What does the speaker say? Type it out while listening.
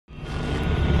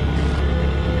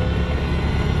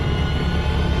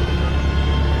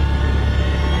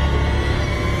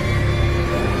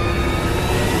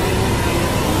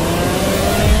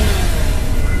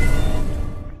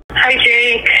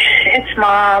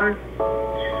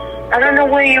I don't know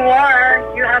where you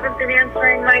are. You haven't been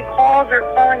answering my calls or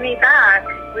calling me back,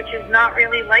 which is not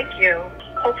really like you.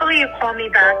 Hopefully you call me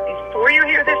back before you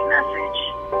hear this message.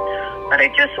 But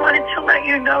I just wanted to let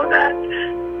you know that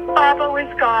Baba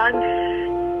is gone.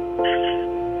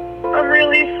 I'm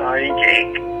really sorry,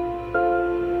 Jake.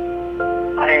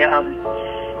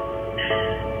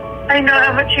 I know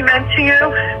how much he meant to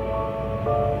you.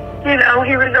 You know,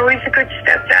 he was always a good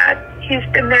stepdad. He's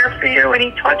been there for you and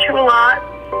he taught you a lot.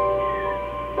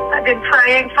 I've been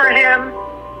praying for him.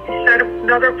 I said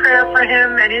another prayer for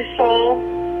him and his soul.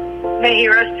 May he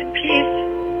rest in peace.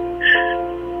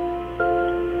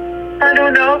 I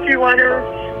don't know if you want to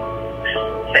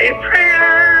say a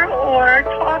prayer or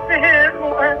talk to him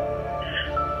or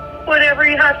whatever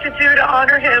you have to do to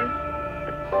honor him.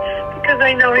 Because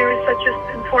I know he was such an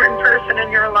important person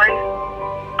in your life.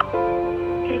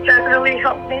 He definitely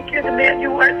helped make you the man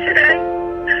you are today.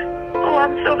 Oh,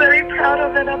 I'm so very proud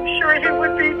of it. I'm sure he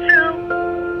would be too.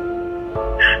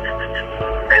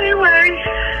 Anyway,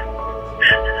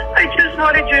 I just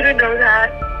wanted you to know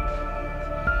that.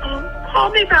 Call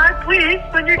me back, please,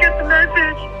 when you get the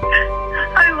message.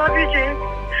 I love you, Jake.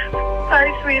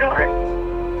 Bye, sweetheart.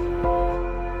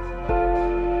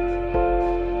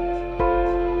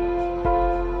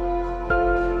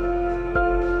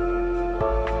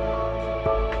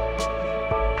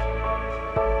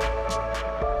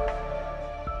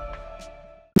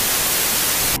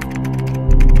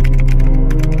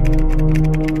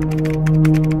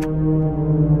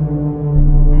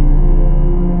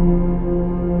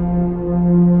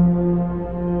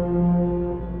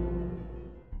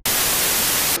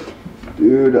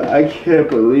 Dude, I can't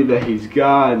believe that he's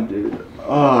gone, dude.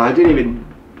 Oh, I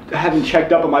haven't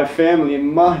checked up on my family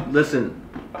in months. Listen,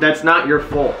 that's not your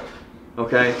fault,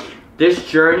 okay? This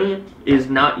journey is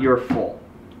not your fault.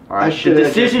 All right. The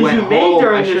decisions you made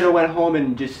during this. I should have went home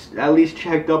and just at least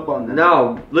checked up on them.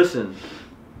 No, listen,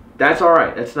 that's all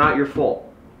right. That's not your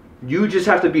fault. You just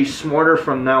have to be smarter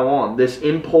from now on. This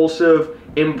impulsive,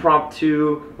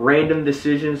 impromptu, random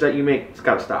decisions that you make, it's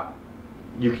gotta stop.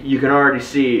 You can already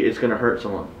see it's gonna hurt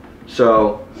someone.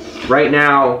 So right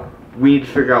now we need to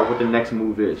figure out what the next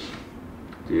move is.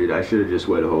 Dude, I should have just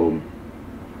went home.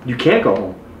 You can't go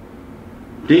home.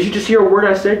 Didn't you just hear a word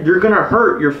I said? You're gonna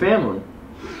hurt your family.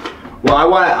 Well, I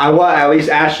want at least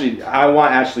Ashley. I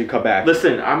want Ashley to come back.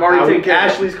 Listen, I'm already taking care of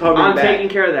that. Ashley's coming back. I'm taking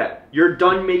care of that. You're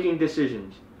done making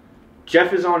decisions.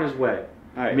 Jeff is on his way.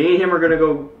 All right. Me and him are gonna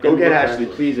go get Ashley,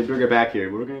 please, and bring her back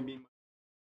here. We're gonna be.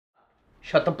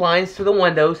 Shut the blinds to the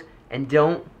windows and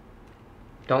don't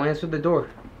answer the door.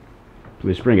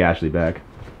 Please bring Ashley back.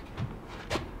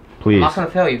 Please. I'm not gonna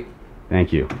fail you.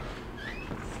 Thank you.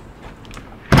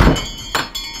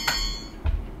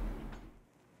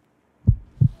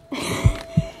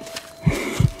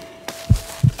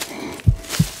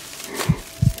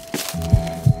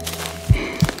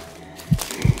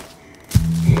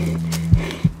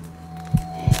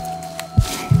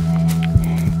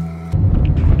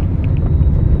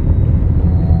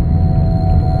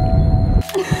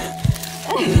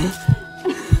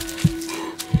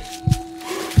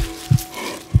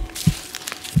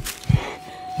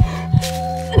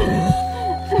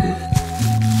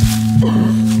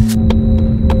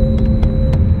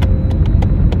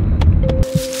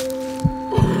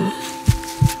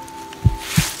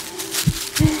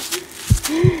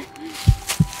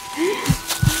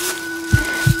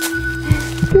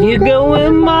 You're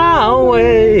going my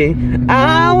way.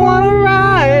 I wanna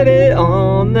ride it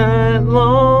all night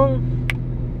long.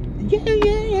 Yeah, yeah,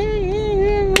 yeah,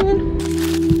 yeah.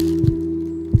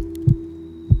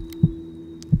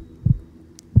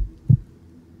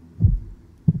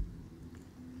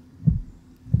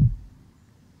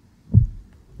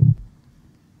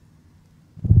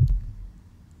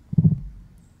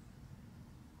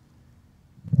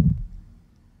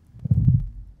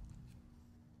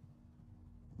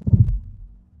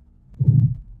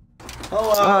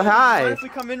 Oh, hi. Mind if we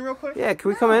come in real quick? Yeah, can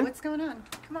we come in? What's going on?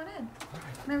 Come on in.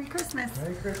 Merry Christmas.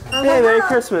 Merry Christmas. Oh, Hey, Merry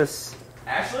Christmas.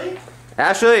 Ashley?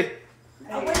 Ashley.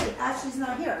 Oh, wait, Ashley's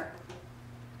not here.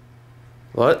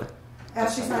 What?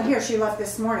 Ashley's not here. She left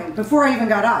this morning, before I even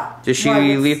got up. Did she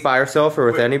leave by herself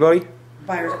or with anybody?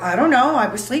 By her, I don't know. I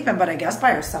was sleeping, but I guess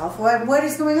by herself. What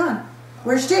is going on?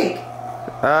 Where's Jake?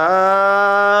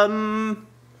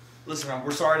 Listen,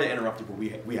 we're sorry to interrupt you, but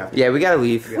we have to. Yeah, we gotta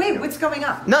leave. Wait, what's going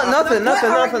on? Nothing. All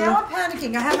right, now I'm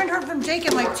panicking. I haven't heard from Jake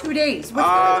in like 2 days. What's going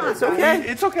on? It's okay.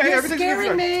 It's okay. You're Everything's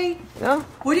scaring me. No.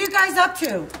 What are you guys up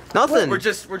to? Nothing. We're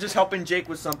just helping Jake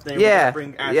with something. Yeah.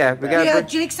 Bring Ashley Yeah, we back. gotta Yeah, bring...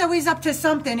 Jake's always up to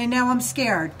something, and now I'm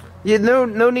scared. Yeah,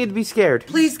 no need to be scared.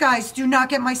 Please, guys, do not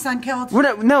get my son killed.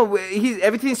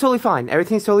 Everything's totally fine.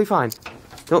 Everything's totally fine.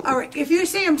 Don't. All right, if you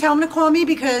see him, tell him to call me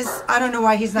because I don't know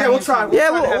why he's not. Yeah, we'll try.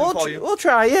 We'll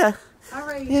try. Yeah. All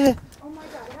right. Yeah. Oh my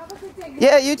God, have a good day.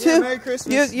 Yeah, you too. Yeah, Merry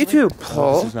Christmas. You too.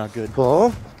 Paul. This is not good.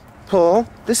 Paul.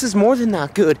 This is more than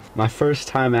not good. My first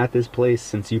time at this place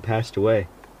since you passed away.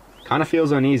 Kind of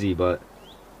feels uneasy, but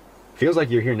feels like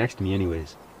you're here next to me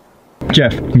anyways.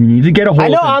 Jeff, you need to get a hold of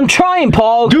him. I know, I'm trying,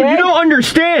 Paul, okay? Dude, you don't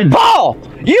understand. Paul!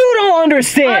 You don't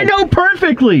understand! I know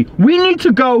perfectly. We need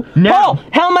to go now. Paul,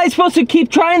 how am I supposed to keep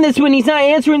trying this when he's not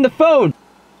answering the phone?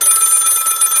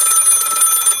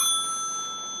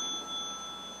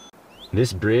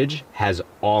 This bridge has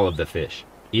all of the fish.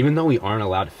 Even though we aren't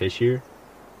allowed to fish here,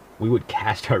 we would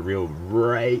cast our reel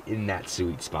right in that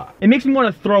sweet spot. It makes me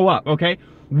want to throw up, okay?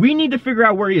 We need to figure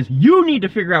out where he is. You need to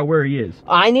figure out where he is.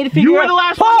 I need to figure out... You were the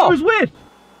last one he was with.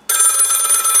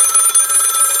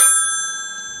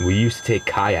 We used to take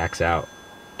kayaks out,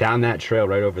 down that trail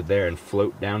right over there and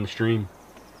float down the stream.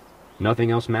 Nothing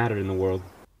else mattered in the world.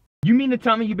 You mean to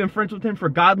tell me you've been friends with him for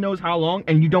God knows how long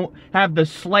and you don't have the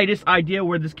slightest idea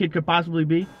where this kid could possibly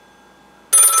be?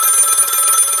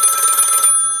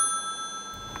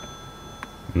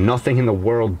 Nothing in the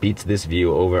world beats this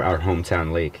view over our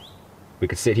hometown lake. We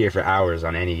could sit here for hours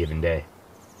on any given day.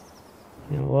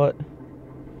 You know what?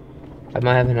 I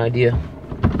might have an idea.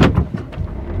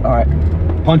 Alright,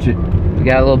 punch it. We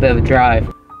got a little bit of a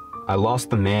drive. I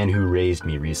lost the man who raised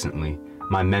me recently,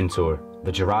 my mentor,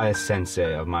 the Jiraiya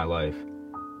sensei of my life.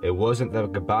 It wasn't the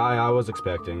goodbye I was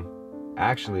expecting.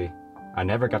 Actually, I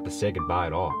never got to say goodbye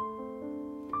at all.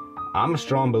 I'm a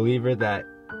strong believer that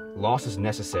loss is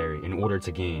necessary in order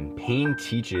to gain. Pain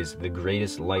teaches the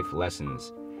greatest life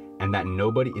lessons, and that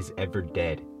nobody is ever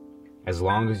dead as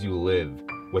long as you live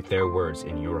with their words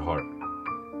in your heart.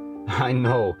 I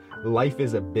know life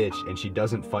is a bitch and she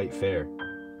doesn't fight fair,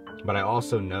 but I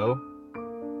also know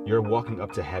you're walking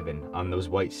up to heaven on those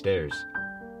white stairs.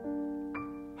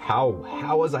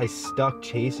 How was I stuck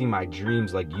chasing my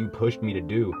dreams like you pushed me to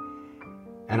do,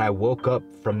 and I woke up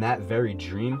from that very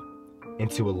dream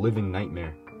into a living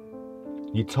nightmare?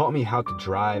 You taught me how to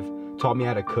drive, taught me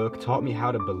how to cook, taught me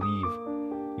how to believe.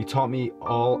 You taught me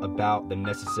all about the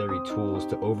necessary tools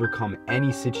to overcome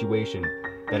any situation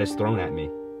that is thrown at me.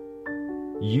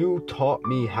 You taught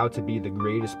me how to be the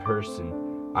greatest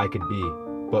person I could be,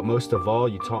 but most of all,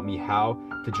 you taught me how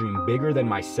to dream bigger than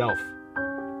myself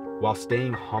while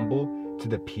staying humble to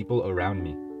the people around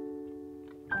me.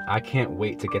 I can't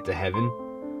wait to get to heaven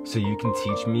so you can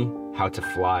teach me how to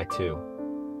fly too.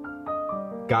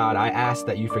 God, I ask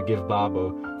that you forgive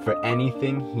Babo for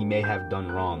anything he may have done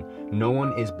wrong. No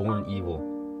one is born evil.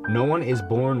 No one is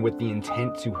born with the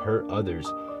intent to hurt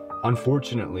others.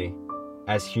 Unfortunately,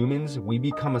 as humans, we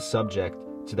become a subject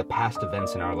to the past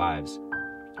events in our lives.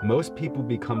 Most people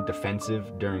become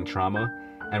defensive during trauma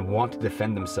and want to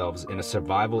defend themselves in a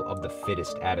survival of the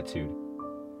fittest attitude.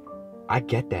 I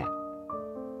get that.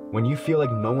 When you feel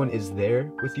like no one is there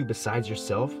with you besides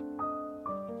yourself,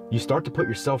 you start to put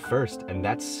yourself first, and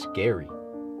that's scary.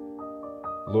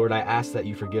 Lord, I ask that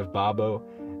you forgive Babo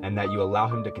and that you allow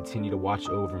him to continue to watch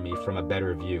over me from a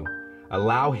better view.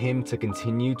 Allow him to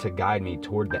continue to guide me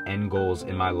toward the end goals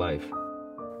in my life.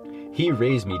 He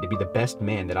raised me to be the best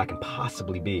man that I can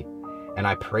possibly be, and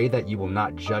I pray that you will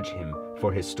not judge him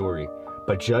for his story,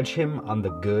 but judge him on the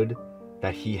good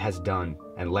that he has done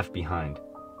and left behind.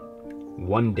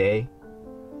 One day,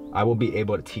 I will be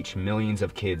able to teach millions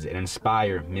of kids and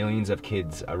inspire millions of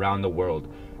kids around the world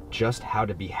just how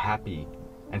to be happy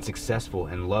and successful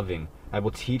and loving. I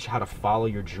will teach how to follow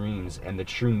your dreams and the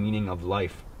true meaning of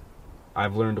life.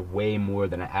 I've learned way more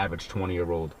than an average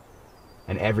 20-year-old,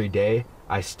 and every day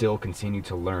I still continue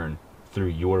to learn through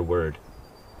your word.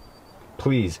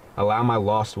 Please allow my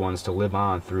lost ones to live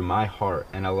on through my heart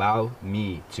and allow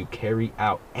me to carry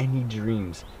out any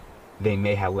dreams they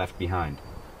may have left behind.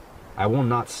 I will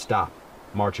not stop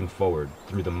marching forward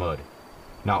through the mud,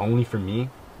 not only for me,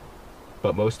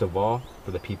 but most of all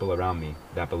for the people around me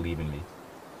that believe in me.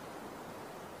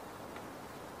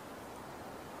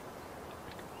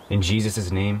 In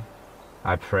Jesus' name,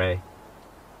 I pray,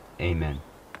 amen.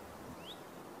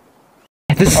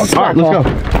 This is Alright, let's go.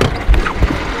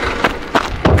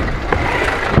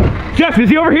 Jeff, is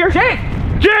he over here? Jake!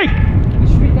 Jake!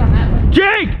 Straight down that way.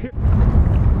 Jake!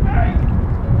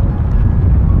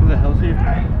 Who the hell's here?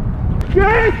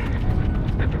 Jake!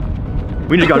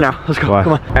 We need to go now. Let's go. Why?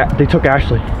 Come on. They took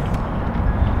Ashley.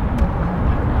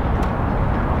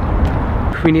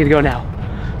 We need to go now.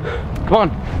 Come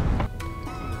on.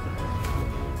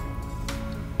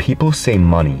 People say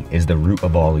money is the root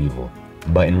of all evil,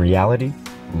 but in reality,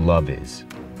 love is.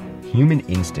 Human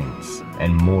instincts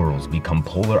and morals become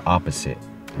polar opposite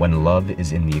when love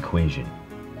is in the equation.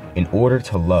 In order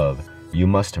to love, you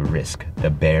must risk the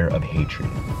bear of hatred.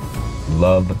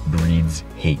 Love breeds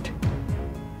hate.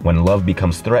 When love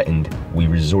becomes threatened, we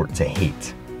resort to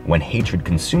hate. When hatred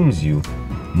consumes you,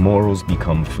 morals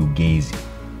become fugazi.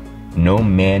 No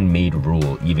man-made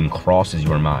rule even crosses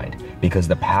your mind, because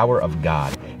the power of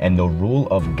God and the rule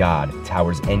of God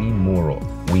towers any moral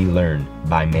we learn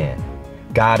by man.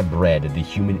 God bred the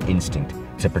human instinct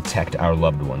to protect our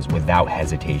loved ones without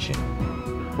hesitation,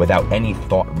 without any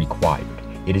thought required.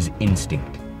 It is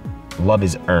instinct. Love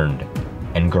is earned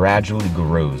and gradually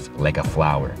grows like a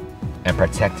flower and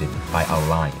protected by a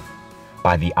lion,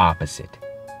 by the opposite,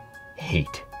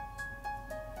 hate.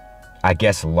 I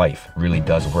guess life really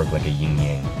does work like a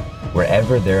yin-yang.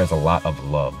 Wherever there is a lot of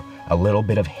love, a little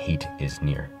bit of hate is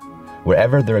near.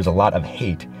 Wherever there is a lot of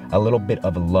hate, a little bit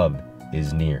of love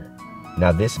is near.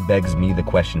 Now this begs me the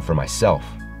question for myself.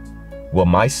 Will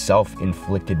my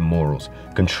self-inflicted morals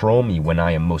control me when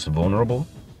I am most vulnerable?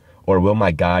 Or will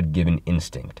my God-given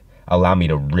instinct allow me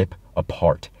to rip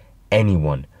apart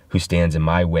anyone who stands in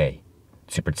my way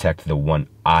to protect the one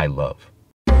I love?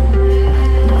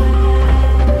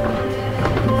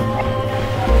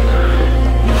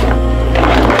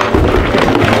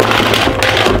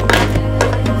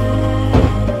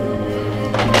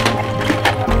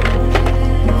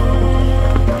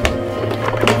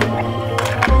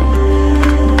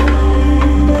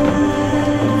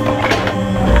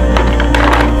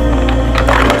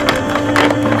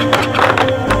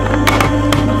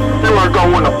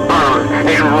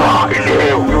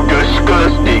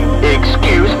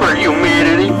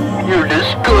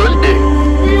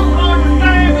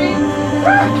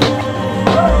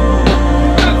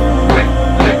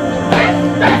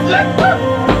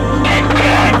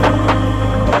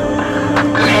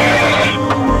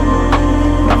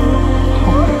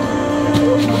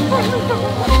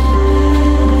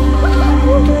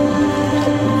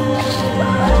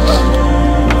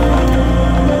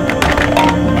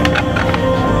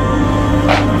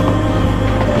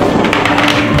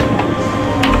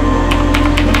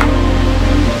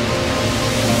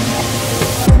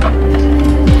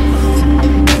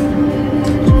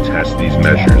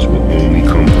 Measures will only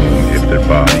come home if their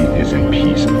body is in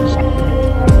pieces.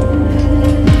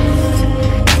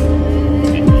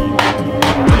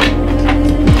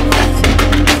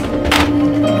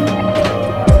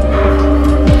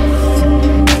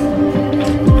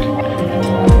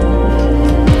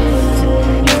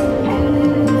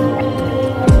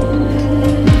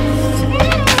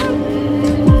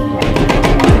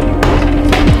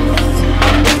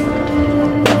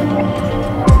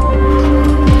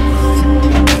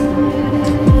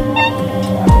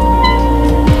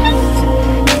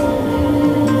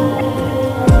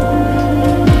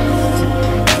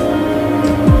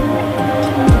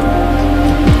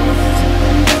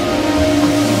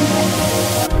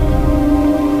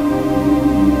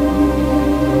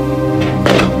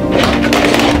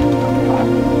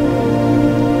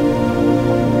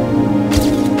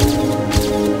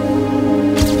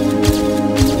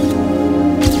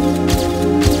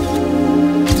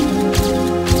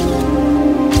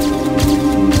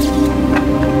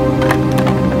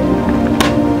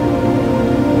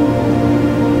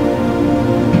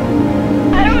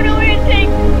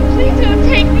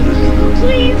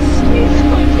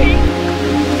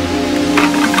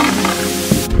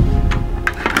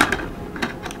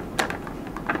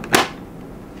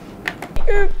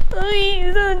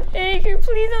 Please don't take her.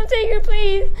 Please don't take her.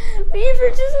 Please leave her.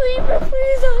 Just leave her.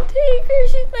 Please don't take her.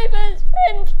 She's my best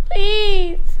friend.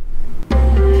 Please.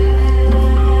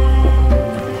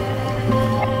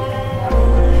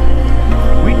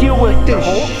 We deal with this.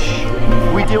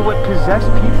 We deal with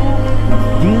possessed people,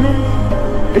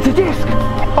 demons. It's a disc.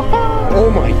 Oh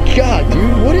my god,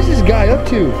 dude. What is this guy up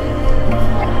to?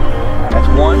 That's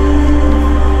one.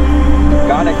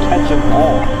 Gotta catch them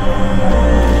all.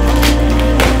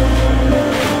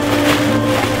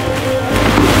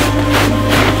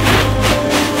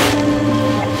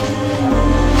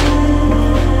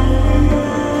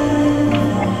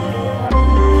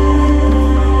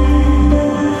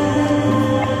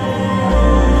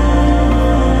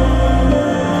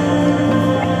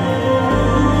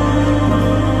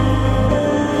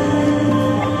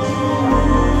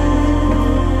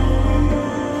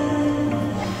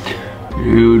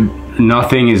 Dude,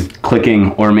 nothing is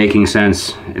clicking or making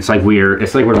sense. It's like we're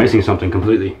missing something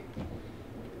completely.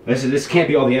 This can't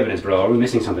be all the evidence, bro. Are we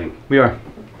missing something? We are.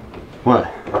 What?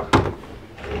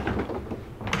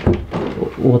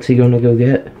 What's he gonna go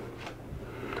get?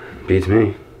 Beats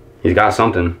me. He's got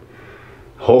something.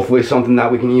 Hopefully something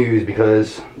that we can use,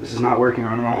 because this is not working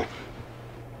right now.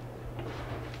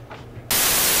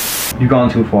 You've gone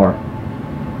too far.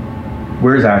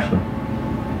 Where's Ashley?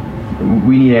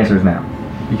 We need answers now,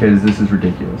 because this is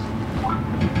ridiculous.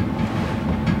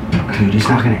 Dude, he's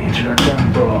not gonna answer that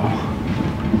phone, bro.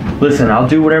 Listen, I'll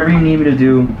do whatever you need me to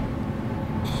do.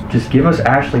 Just give us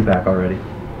Ashley back already.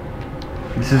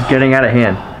 This is getting out of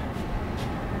hand.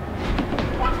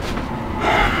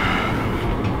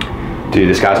 Dude,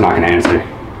 this guy's not gonna answer.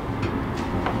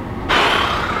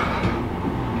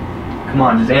 Come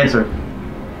on, just answer.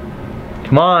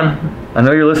 Come on. I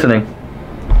know you're listening.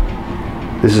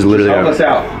 This is literally help us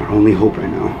out. Our only hope right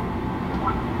now.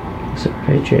 Is it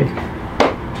right, Jake?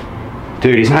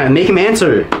 Dude, he's not. Make him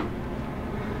answer.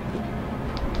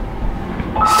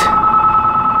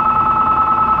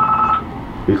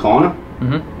 You calling him?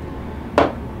 Mm-hmm.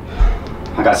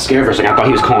 I got scared for a second. I thought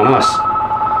he was calling us.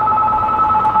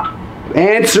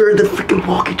 Answer the freaking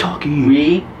walkie-talkie.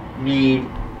 We need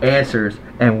answers,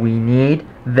 and we need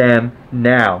them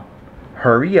now.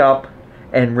 Hurry up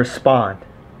and respond.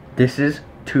 This is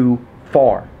too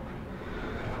far.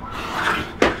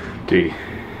 Dude,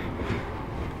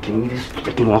 give me this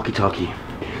freaking walkie-talkie.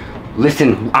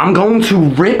 Listen, I'm going to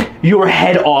rip your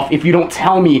head off if you don't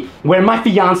tell me where my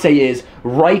fiance is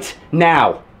right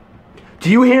now. Do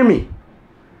you hear me?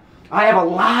 I have a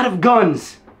lot of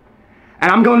guns,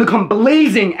 and I'm going to come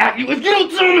blazing at you if you don't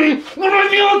tell me where my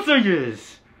fiance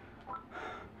is.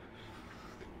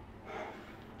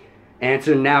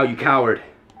 Answer now, you coward.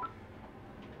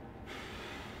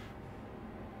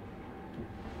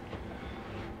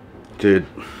 Dude.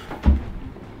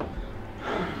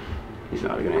 He's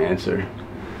not gonna answer.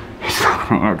 He's not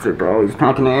gonna answer, bro. He's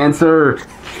not gonna answer.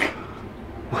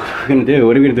 What are we gonna do?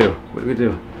 What are we gonna do? What are we gonna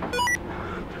do?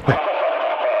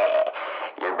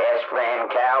 Your best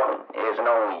friend Calvin isn't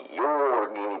only your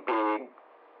guinea pig.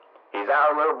 He's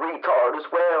our little retard as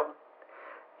well.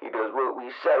 He does what we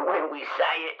say when we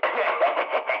say it.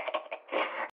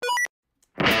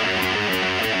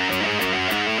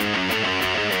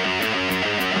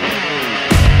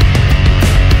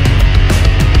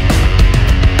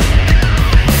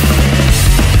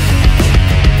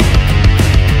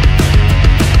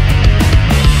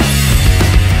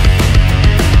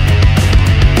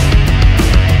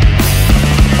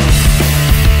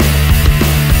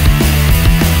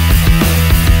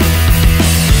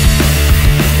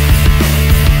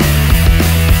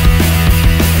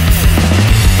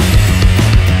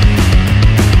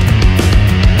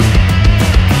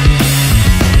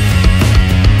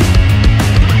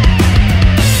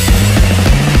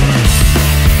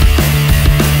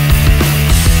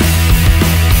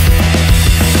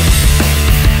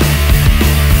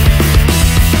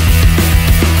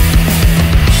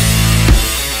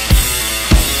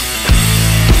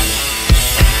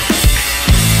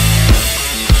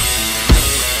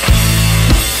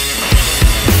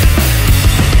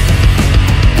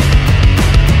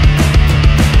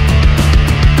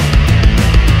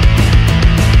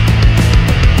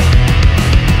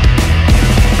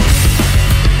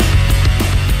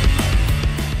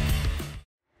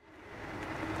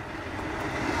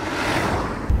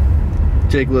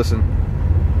 Jake, listen.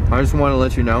 I just want to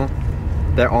let you know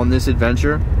that on this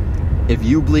adventure, if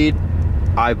you bleed,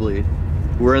 I bleed.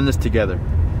 We're in this together.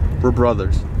 We're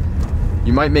brothers.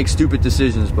 You might make stupid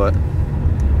decisions, but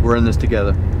we're in this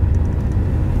together.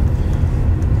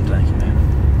 Thank you, man.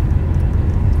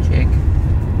 Jake,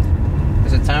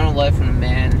 there's a time in life when a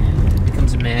man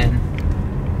becomes a man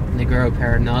and they grow a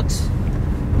pair of nuts.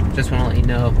 Just want to let you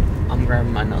know, I'm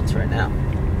grabbing my nuts right now.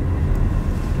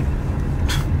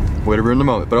 Way to ruin the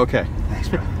moment, but okay. Thanks,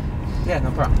 bro. Yeah, no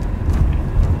problem.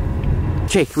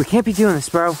 Jake, we can't be doing this,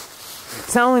 bro.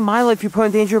 It's not only my life you put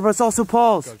in danger, but it's also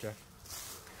Paul's. Go, Jeff.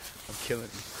 I'm killing you.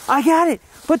 I got it.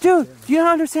 But dude, do you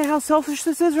not understand how selfish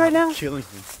this is right now? Killing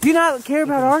me. Do you not care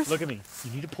about ours? Look at me.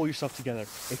 You need to pull yourself together.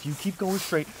 If you keep going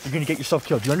straight, you're gonna get yourself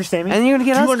killed. Do you understand me? And you're gonna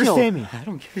get us killed. Do you understand me? I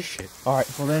don't give a shit. All right,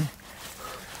 well then,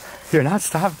 here, not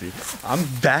stop me. I'm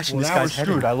bashing this guy's head.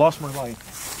 Screwed. I lost my life.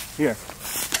 Here,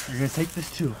 you're gonna take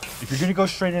this too. If you're gonna go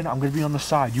straight in, I'm gonna be on the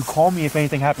side. You call me if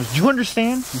anything happens. Do you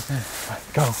understand? Right,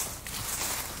 go.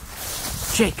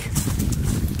 Jake.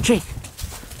 Jake.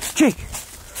 Jake.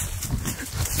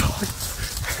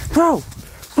 Bro,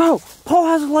 Paul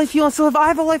has a life he wants to live. I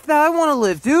have a life that I want to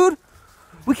live, dude.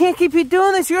 We can't keep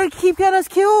doing this. You're going to keep getting us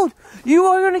killed. You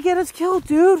are going to get us killed,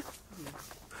 dude.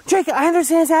 Jake, I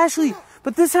understand it's Ashley,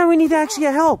 but this time we need to actually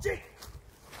get help. Jake,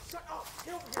 shut up.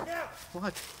 Get over here now.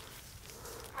 What?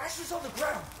 Ashley's on the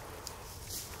ground.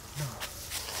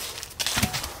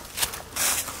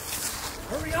 No.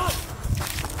 Hurry up!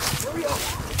 Hurry up!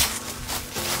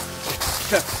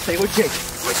 Jeff, stay with Jake.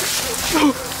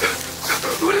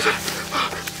 What is it?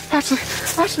 Ashley,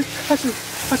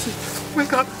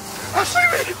 wake up. Ashley,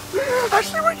 wake up.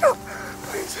 Ashley, wake up.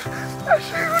 Please.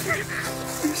 Ashley, wake up.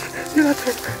 Please. You're not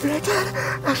dead. You're not dead.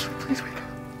 Ashley, please wake up.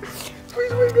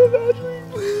 Please wake up, Ashley.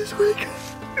 Please wake up.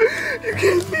 You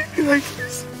can't leave me like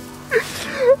this.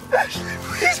 Ashley,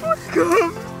 please wake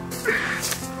up.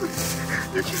 Please.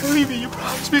 You can't leave me. You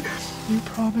promised me. You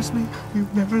promised me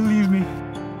you'd never leave me.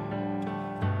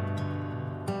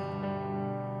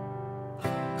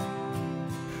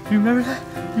 You remember that?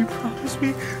 You promised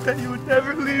me that you would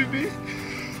never leave me.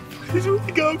 Please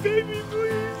wake up, baby,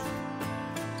 please.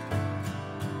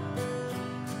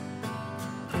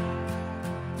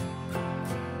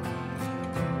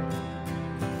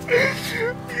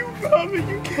 You promise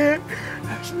you can't.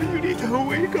 Actually, you need to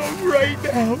wake up right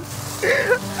now.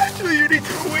 Actually, you need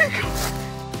to wake up.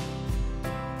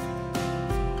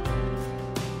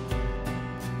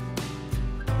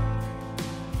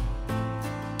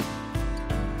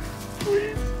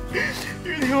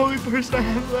 You're the only person I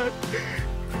have left.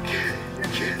 You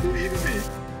can't leave me.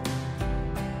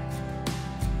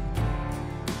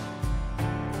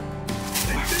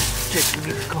 Jake, we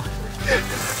need to go.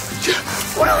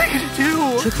 What are we gonna do?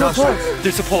 Check the pulse.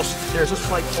 There's a pulse. There's a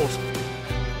slight pulse.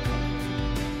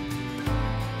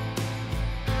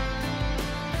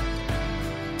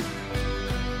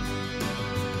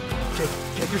 Jake,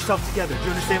 get yourself together. Do you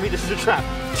understand me? This is a trap.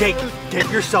 Jake, get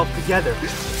yourself together.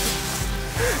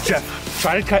 Jeff,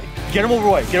 try to get him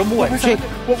away. Get him away. Jake,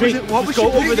 what was it? What was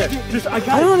go over there. Just, I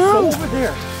don't know. Go over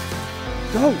there.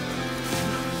 Go.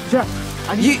 Jeff,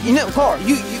 I need you know, Paul.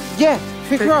 Yeah.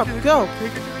 Pick her up. Go.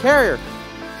 Carry her.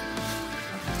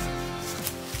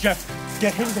 Jeff,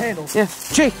 get him handled. Yeah.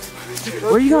 Jake,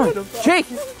 where are you going? Jake.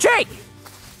 Jake.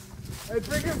 Hey,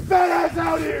 bring your fat ass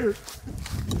out here.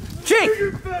 Jake. Bring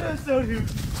your fat ass out here.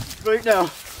 Right now.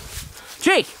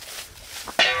 Jake.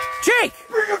 Jake!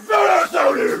 Bring your fat ass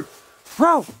out here!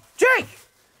 Bro! Jake!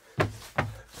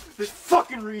 This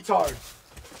fucking retard!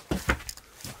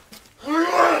 Where you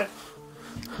at?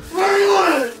 Where you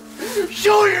at?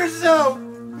 Show yourself!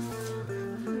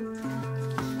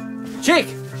 Jake!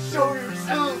 Show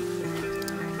yourself!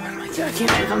 What am I doing? I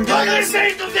can't come down. I'm gonna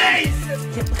save the days!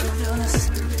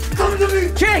 Come to me!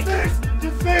 Jake! Face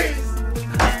to face!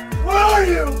 Where are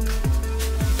you?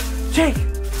 Jake!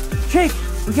 Jake!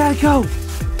 We gotta go!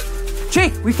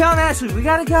 Jake, we found Ashley. We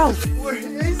gotta go. Where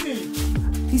is he?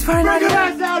 He's probably not here. Bring her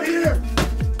ass out here.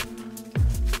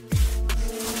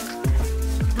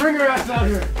 Bring her ass out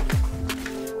here.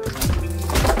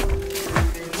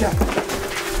 Jeff.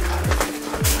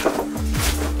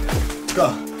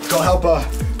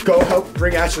 Go help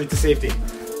bring Ashley to safety.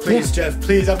 Please, yeah. Jeff,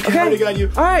 please, I'm counting on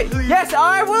you. All right, please. Yes,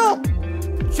 I will.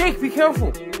 Jake, be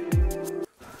careful.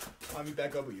 I'll be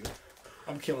back up with you.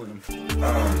 I'm killing him.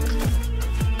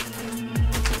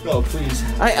 Go, please.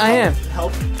 I am.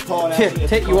 Help Paul and Ashley.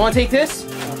 Here, you want to take this?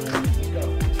 Let's go.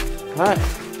 All right.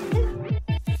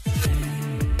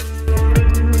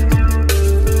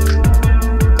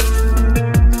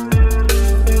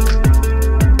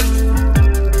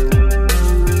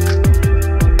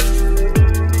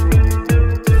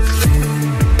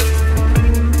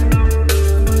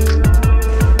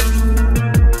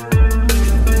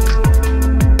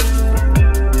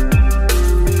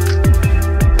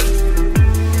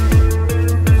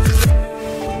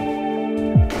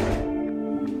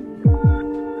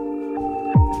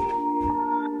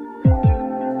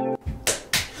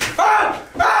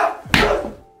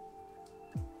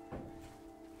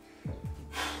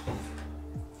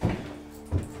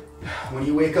 When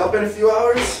you wake up in a few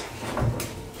hours,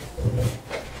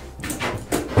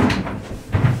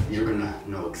 you're gonna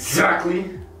know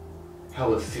exactly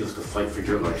how it feels to fight for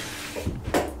your life.